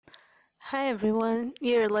Hi everyone,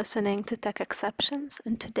 you're listening to Tech Exceptions,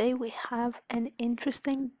 and today we have an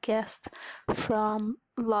interesting guest from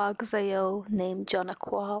Logs.io named Jonah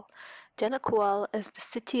Kual. Jonah Kual is the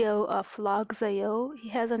CTO of Logs.io. He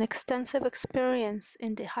has an extensive experience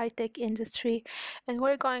in the high-tech industry, and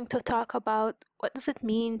we're going to talk about what does it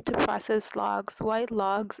mean to process logs, why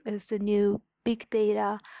logs is the new big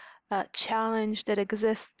data challenge that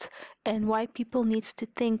exists, and why people needs to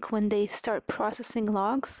think when they start processing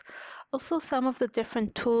logs. Also, some of the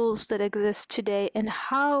different tools that exist today and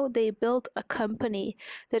how they built a company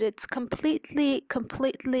that it's completely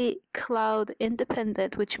cloud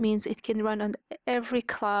independent, which means it can run on every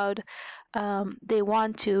cloud they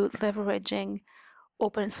want to, leveraging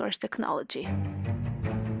open source technology.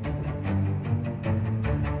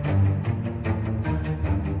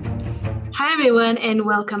 Hi, everyone, and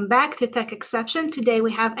welcome back to Tech Exception. Today,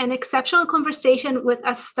 we have an exceptional conversation with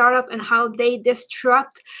a startup and how they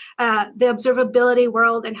disrupt the observability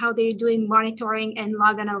world and how they're doing monitoring and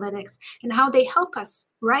log analytics and how they help us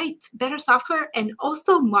write better software and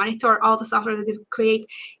also monitor all the software that we create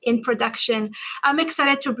in production. I'm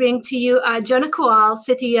excited to bring to you Jonah Kual,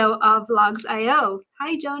 CTO of Logs.io.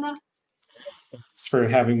 Hi, Jonah. Thanks for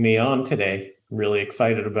having me on today. I'm really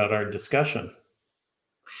excited about our discussion.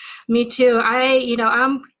 Me too.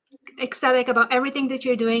 I'm ecstatic about everything that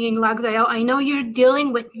you're doing in Logs.io. I know you're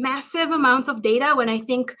dealing with massive amounts of data. When I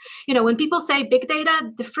think, when people say big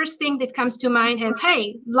data, the first thing that comes to mind is,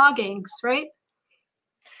 hey, loggings, right?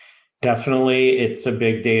 Definitely, it's a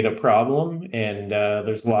big data problem, and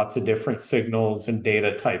there's lots of different signals and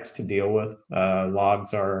data types to deal with.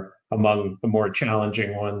 Logs are among the more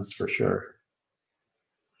challenging ones for sure.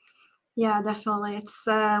 Yeah, definitely. It's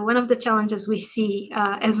one of the challenges we see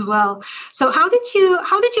as well. So how did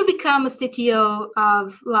you become a CTO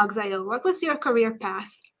of Logs.io? What was your career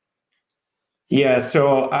path? Yeah,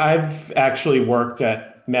 so I've actually worked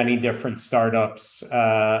at many different startups.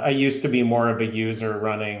 I used to be more of a user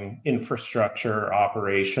running infrastructure,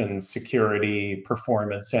 operations, security,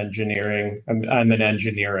 performance engineering. I'm an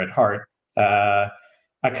engineer at heart.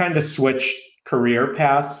 I kind of switched career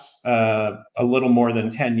paths a little more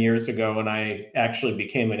than 10 years ago, and I actually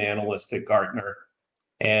became an analyst at Gartner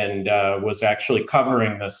and was actually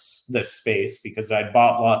covering this space because I'd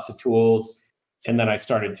bought lots of tools, and then I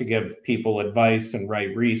started to give people advice and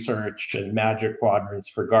write research and Magic Quadrants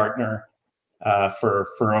for Gartner for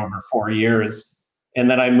over 4 years. And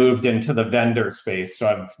then I moved into the vendor space.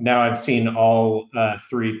 So I've seen all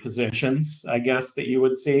three positions, I guess, that you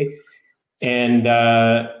would see. And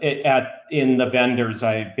in the vendors,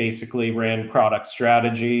 I basically ran product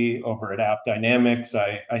strategy over at AppDynamics.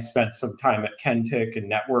 I spent some time at Kentik and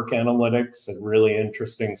network analytics, a really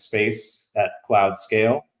interesting space at cloud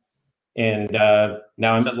scale. And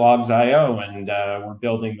now I'm at Logs.io, and we're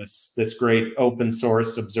building this great open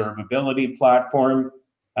source observability platform.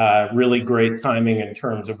 Really great timing in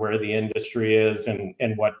terms of where the industry is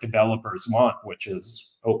and what developers want, which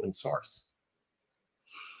is open source.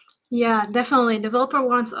 Yeah, definitely. Developer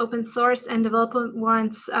wants open source, and developer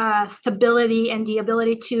wants stability and the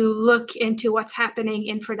ability to look into what's happening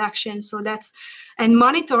in production. And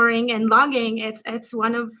monitoring and logging. It's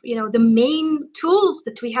one of the main tools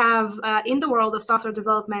that we have in the world of software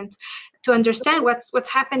development to understand what's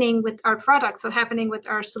happening with our products, what's happening with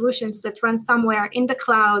our solutions that run somewhere in the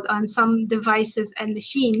cloud on some devices and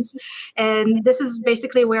machines. And this is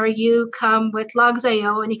basically where you come with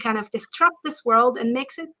Logs.io, and you kind of disrupt this world and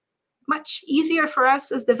makes it much easier for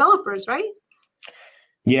us as developers, right?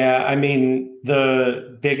 Yeah, I mean,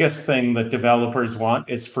 the biggest thing that developers want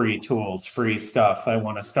is free tools, free stuff. I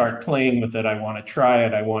want to start playing with it. I want to try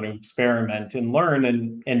it. I want to experiment and learn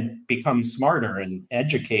and become smarter and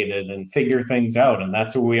educated and figure things out. And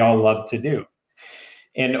that's what we all love to do.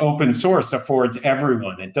 And open source affords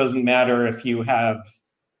everyone. It doesn't matter if you have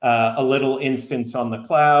a little instance on the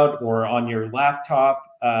cloud or on your laptop.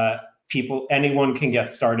 Anyone can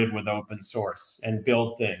get started with open source and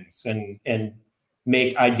build things and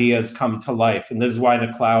make ideas come to life. And this is why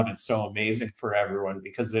the cloud is so amazing for everyone,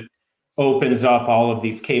 because it opens up all of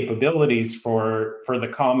these capabilities for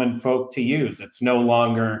the common folk to use. It's no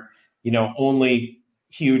longer, only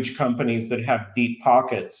huge companies that have deep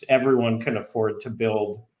pockets. Everyone can afford to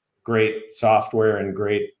build great software and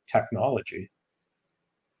great technology.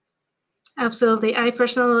 Absolutely. I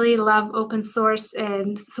personally love open source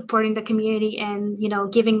and supporting the community and,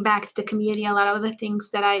 giving back to the community, a lot of the things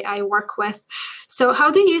that I work with. So how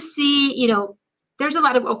do you see, there's a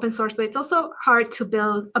lot of open source, but it's also hard to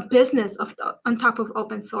build a business on top of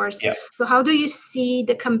open source. Yeah. So how do you see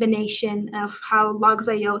the combination of how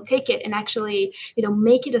Logs.io take it and actually,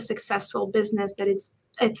 make it a successful business that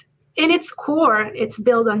it's in its core, it's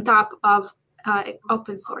built on top of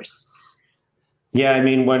open source. Yeah, I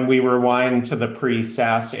mean, when we rewind to the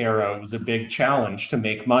pre-SaaS era, it was a big challenge to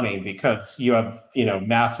make money because you have,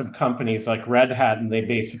 massive companies like Red Hat, and they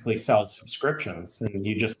basically sell subscriptions, and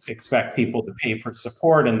you just expect people to pay for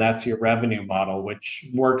support, and that's your revenue model, which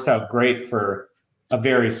works out great for a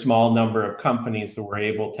very small number of companies that were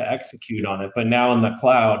able to execute on it. But now in the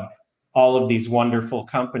cloud, all of these wonderful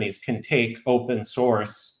companies can take open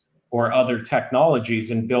source or other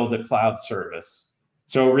technologies and build a cloud service.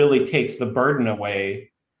 So it really takes the burden away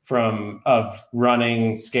of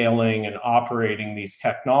running, scaling, and operating these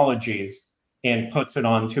technologies and puts it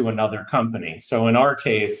onto another company. So in our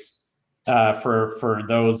case, for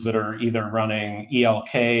those that are either running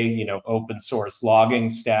ELK, open source logging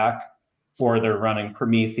stack, or they're running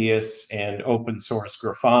Prometheus and open source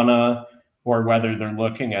Grafana, or whether they're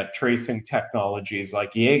looking at tracing technologies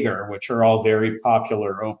like Jaeger, which are all very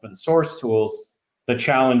popular open source tools. The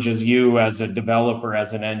challenge is you as a developer,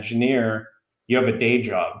 as an engineer, you have a day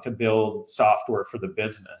job to build software for the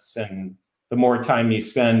business. And the more time you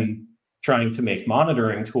spend trying to make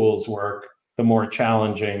monitoring tools work, the more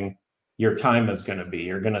challenging your time is going to be.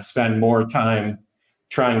 You're going to spend more time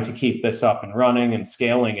trying to keep this up and running and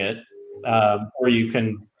scaling it, or you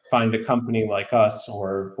can find a company like us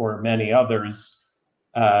or many others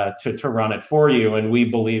to run it for you. And we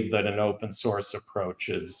believe that an open source approach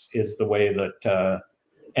is the way that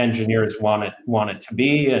engineers want it to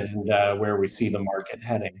be, and where we see the market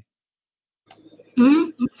heading.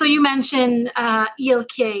 Mm-hmm. So you mentioned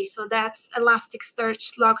ELK, so that's Elasticsearch,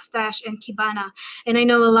 Logstash, and Kibana. And I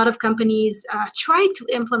know a lot of companies try to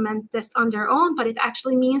implement this on their own, but it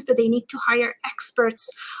actually means that they need to hire experts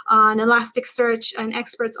on Elasticsearch and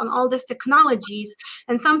experts on all these technologies.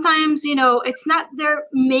 And sometimes, it's not their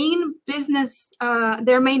main business.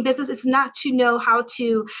 Their main business is not to know how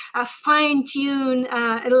to fine-tune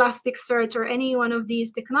Elasticsearch or any one of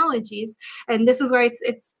these technologies. And this is where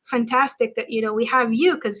it's fantastic that, we have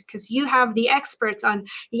you, because you have the experts on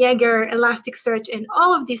Jaeger, Elasticsearch, and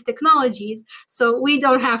all of these technologies. So we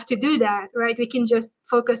don't have to do that, right? We can just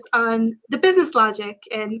focus on the business logic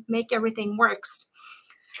and make everything works.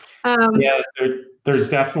 Yeah, there's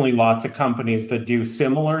definitely lots of companies that do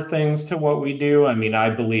similar things to what we do. I mean, I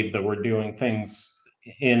believe that we're doing things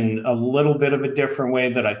in a little bit of a different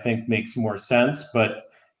way that I think makes more sense. But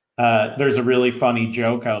there's a really funny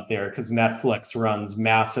joke out there because Netflix runs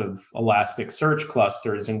massive Elasticsearch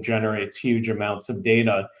clusters and generates huge amounts of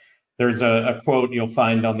data. There's a quote you'll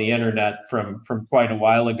find on the internet from quite a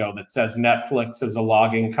while ago that says Netflix is a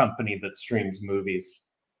logging company that streams movies,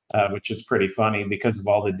 which is pretty funny because of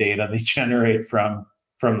all the data they generate from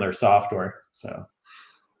their software. So.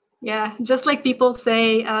 Yeah, just like people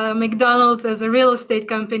say McDonald's is a real estate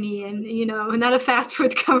company and, not a fast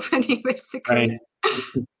food company, basically.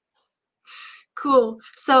 Right. Cool.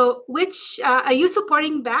 So are you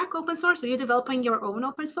supporting back open source? Are you developing your own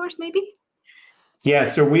open source maybe? Yeah,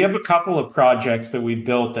 so we have a couple of projects that we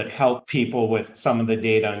built that help people with some of the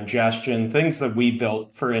data ingestion, things that we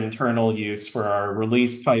built for internal use for our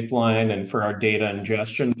release pipeline and for our data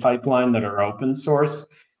ingestion pipeline that are open source.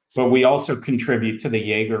 But we also contribute to the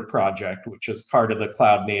Jaeger project, which is part of the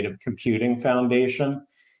Cloud Native Computing Foundation.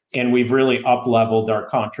 And we've really up-leveled our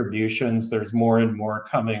contributions. There's more and more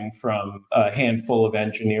coming from a handful of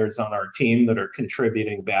engineers on our team that are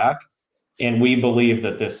contributing back. And we believe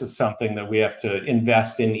that this is something that we have to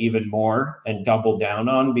invest in even more and double down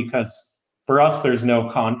on, because for us, there's no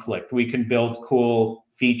conflict. We can build cool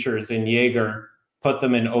features in Jaeger, put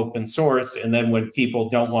them in open source, and then when people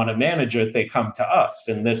don't want to manage it, they come to us.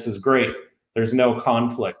 And this is great. There's no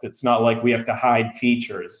conflict. It's not like we have to hide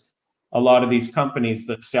features. A lot of these companies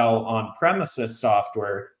that sell on-premises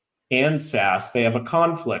software and SaaS, they have a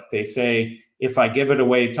conflict. They say, if I give it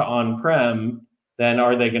away to on-prem, then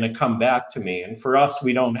are they going to come back to me? And for us,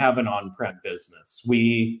 we don't have an on-prem business.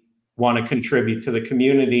 We want to contribute to the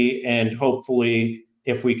community, and hopefully,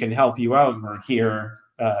 if we can help you out, we're here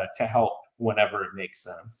to help whenever it makes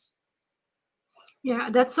sense. Yeah,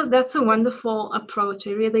 that's a wonderful approach.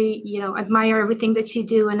 I really, admire everything that you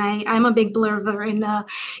do, and I'm a big believer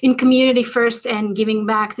in community first and giving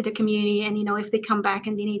back to the community. And if they come back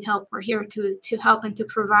and they need help, we're here to help and to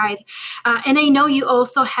provide. And I know you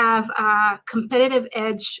also have a competitive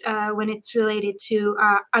edge when it's related to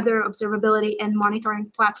other observability and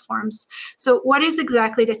monitoring platforms. So, what is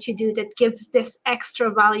exactly that you do that gives this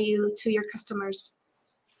extra value to your customers?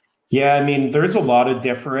 Yeah, I mean, there's a lot of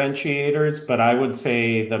differentiators, but I would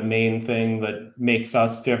say the main thing that makes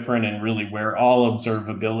us different, and really where all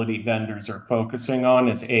observability vendors are focusing on,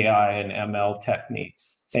 is AI and ML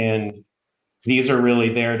techniques. And these are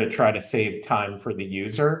really there to try to save time for the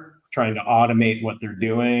user, trying to automate what they're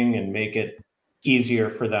doing and make it easier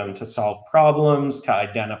for them to solve problems, to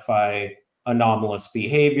identify anomalous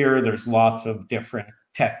behavior. There's lots of different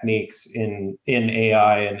techniques in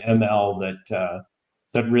AI and ML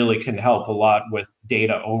that really can help a lot with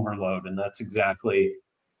data overload, and that's exactly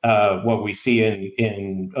what we see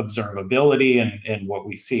in observability and what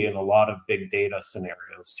we see in a lot of big data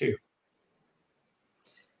scenarios too.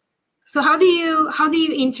 So how do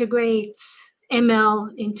you integrate ML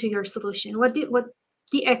into your solution? What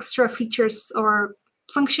the extra features or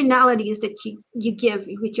functionalities that you give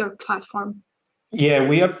with your platform? Yeah,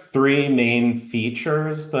 we have three main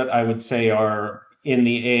features that I would say are in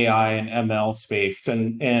the AI and ML space,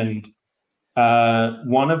 and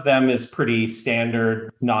one of them is pretty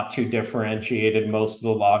standard, not too differentiated. Most of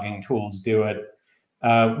the logging tools do it.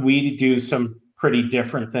 We do some pretty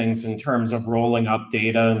different things in terms of rolling up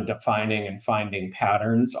data and defining and finding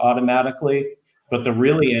patterns automatically. But the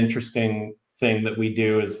really interesting thing that we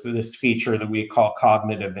do is this feature that we call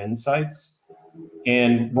Cognitive Insights.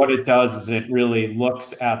 And what it does is it really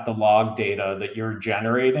looks at the log data that you're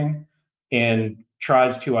generating and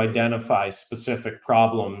tries to identify specific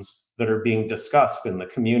problems that are being discussed in the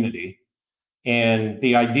community. And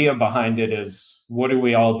the idea behind it is, what do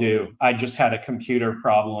we all do? I just had a computer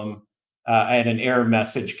problem. I had an error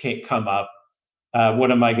message come up.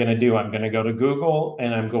 What am I going to do? I'm going to go to Google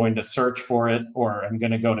and I'm going to search for it, or I'm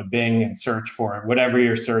going to go to Bing and search for it, whatever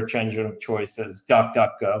your search engine of choice is,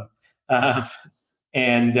 DuckDuckGo.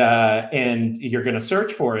 And you're going to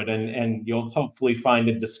search for it, and you'll hopefully find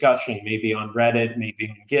a discussion, maybe on Reddit, maybe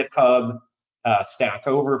on GitHub, Stack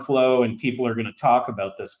Overflow, and people are going to talk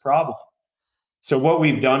about this problem. So what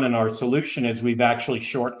we've done in our solution is we've actually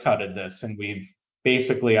shortcutted this, and we've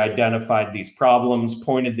basically identified these problems,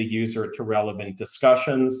 pointed the user to relevant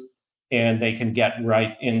discussions, and they can get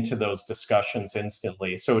right into those discussions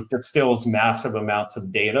instantly. So it distills massive amounts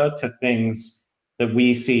of data to things that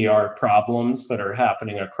we see are problems that are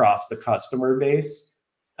happening across the customer base.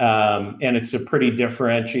 And it's a pretty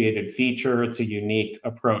differentiated feature. It's a unique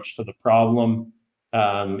approach to the problem.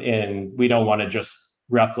 And we don't want to just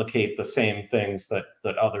replicate the same things that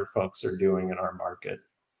other folks are doing in our market.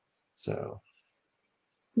 So.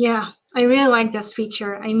 Yeah, I really like this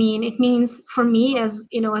feature. I mean, it means for me as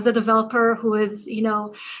a developer who is,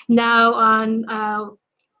 now on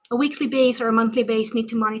a weekly base or a monthly base, need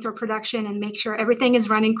to monitor production and make sure everything is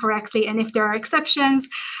running correctly. And if there are exceptions,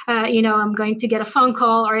 I'm going to get a phone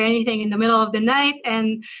call or anything in the middle of the night.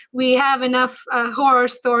 And we have enough horror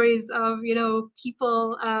stories of,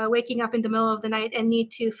 people waking up in the middle of the night and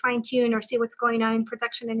need to fine tune or see what's going on in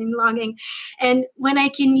production and in logging. And when I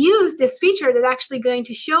can use this feature that's actually going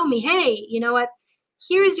to show me, hey, you know what?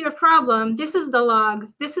 Here's your problem. This is the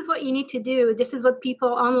logs. This is what you need to do. This is what people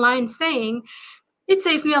online saying. It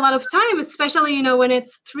saves me a lot of time, especially, when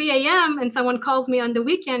it's 3 a.m. and someone calls me on the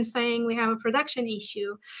weekend saying we have a production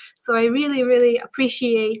issue. So I really, really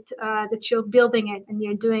appreciate that you're building it and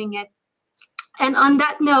you're doing it. And on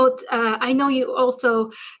that note, I know you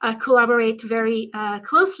also collaborate very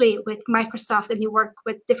closely with Microsoft, and you work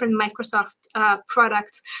with different Microsoft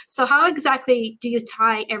products. So how exactly do you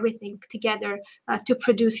tie everything together to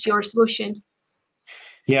produce your solution?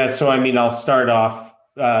 Yeah, so I'll start off.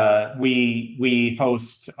 We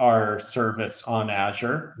host our service on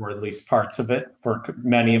Azure, or at least parts of it. For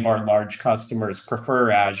many of our large customers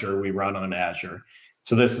prefer Azure, we run on Azure.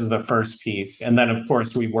 So this is the first piece. And then, of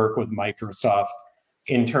course, we work with Microsoft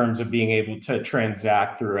in terms of being able to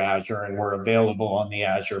transact through Azure, and we're available on the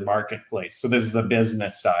Azure Marketplace. So this is the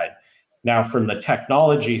business side. Now, from the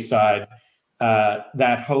technology side,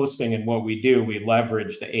 that hosting and what we do, we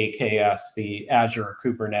leverage the AKS, the Azure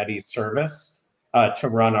Kubernetes service, to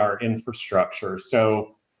run our infrastructure.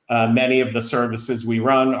 So many of the services we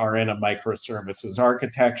run are in a microservices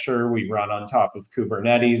architecture. We run on top of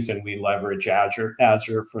Kubernetes, and we leverage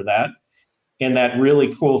Azure for that. And that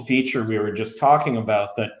really cool feature we were just talking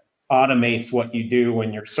about that automates what you do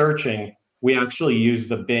when you're searching, we actually use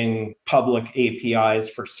the Bing public APIs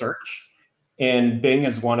for search. And Bing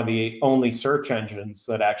is one of the only search engines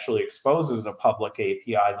that actually exposes a public API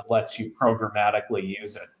that lets you programmatically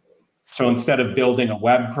use it. So instead of building a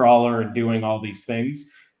web crawler and doing all these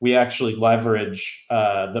things, we actually leverage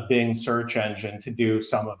the Bing search engine to do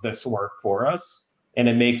some of this work for us. And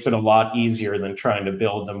it makes it a lot easier than trying to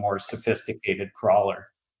build a more sophisticated crawler.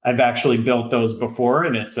 I've actually built those before,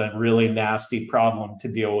 and it's a really nasty problem to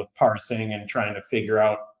deal with parsing and trying to figure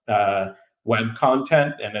out web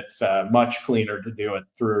content. And it's much cleaner to do it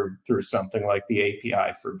through something like the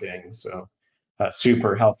API for Bing. So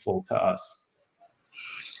super helpful to us.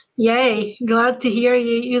 Yay! Glad to hear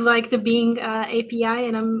you like the Bing API,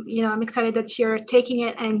 and I'm excited that you're taking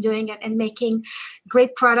it and doing it and making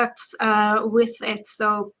great products with it.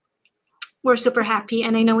 So we're super happy,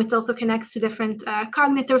 and I know it also connects to different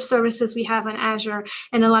cognitive services we have on Azure,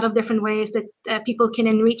 and a lot of different ways that people can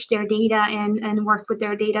enrich their data and work with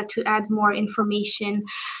their data to add more information.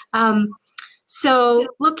 So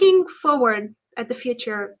looking forward at the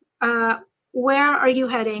future, where are you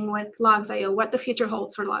heading with Logs.io? What the future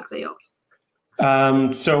holds for Logs.io?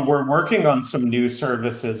 So we're working on some new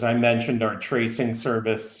services. I mentioned our tracing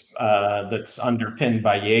service that's underpinned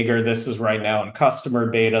by Jaeger. This is right now in customer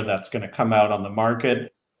beta. That's going to come out on the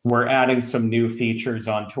market. We're adding some new features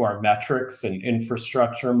onto our metrics and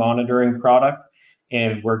infrastructure monitoring product.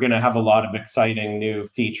 And we're going to have a lot of exciting new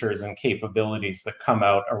features and capabilities that come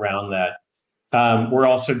out around that. We're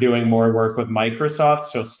also doing more work with Microsoft,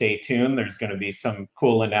 so stay tuned. There's going to be some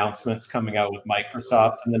cool announcements coming out with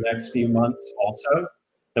Microsoft in the next few months also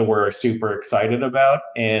that we're super excited about,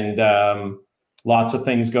 and lots of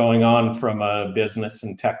things going on from a business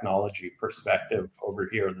and technology perspective over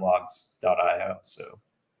here at Logs.io. So.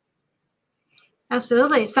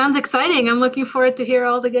 Absolutely. Sounds exciting. I'm looking forward to hear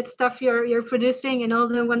all the good stuff you're producing and all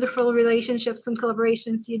the wonderful relationships and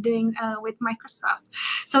collaborations you're doing with Microsoft.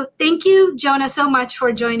 So thank you, Jonah, so much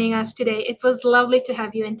for joining us today. It was lovely to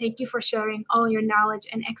have you, and thank you for sharing all your knowledge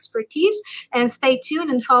and expertise. And stay tuned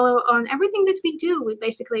and follow on everything that we do with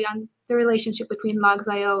basically on the relationship between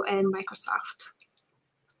Logs.io and Microsoft.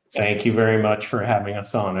 Thank you very much for having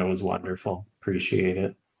us on. It was wonderful. Appreciate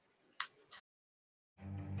it.